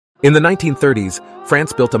In the 1930s,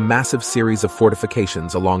 France built a massive series of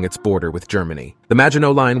fortifications along its border with Germany. The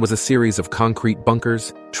Maginot Line was a series of concrete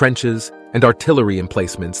bunkers, trenches, and artillery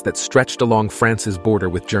emplacements that stretched along France's border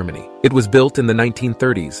with Germany. It was built in the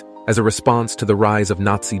 1930s as a response to the rise of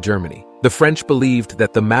Nazi Germany. The French believed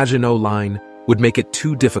that the Maginot Line would make it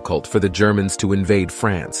too difficult for the Germans to invade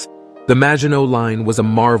France. The Maginot Line was a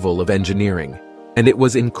marvel of engineering, and it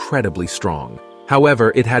was incredibly strong.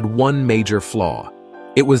 However, it had one major flaw.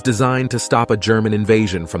 It was designed to stop a German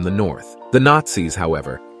invasion from the north. The Nazis,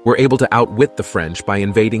 however, were able to outwit the French by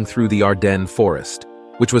invading through the Ardennes forest,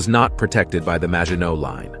 which was not protected by the Maginot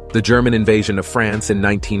Line. The German invasion of France in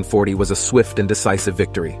 1940 was a swift and decisive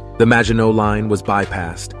victory. The Maginot Line was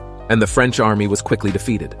bypassed, and the French army was quickly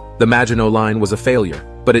defeated. The Maginot Line was a failure,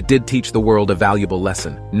 but it did teach the world a valuable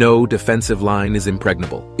lesson. No defensive line is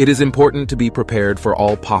impregnable. It is important to be prepared for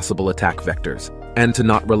all possible attack vectors, and to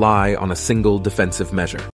not rely on a single defensive measure.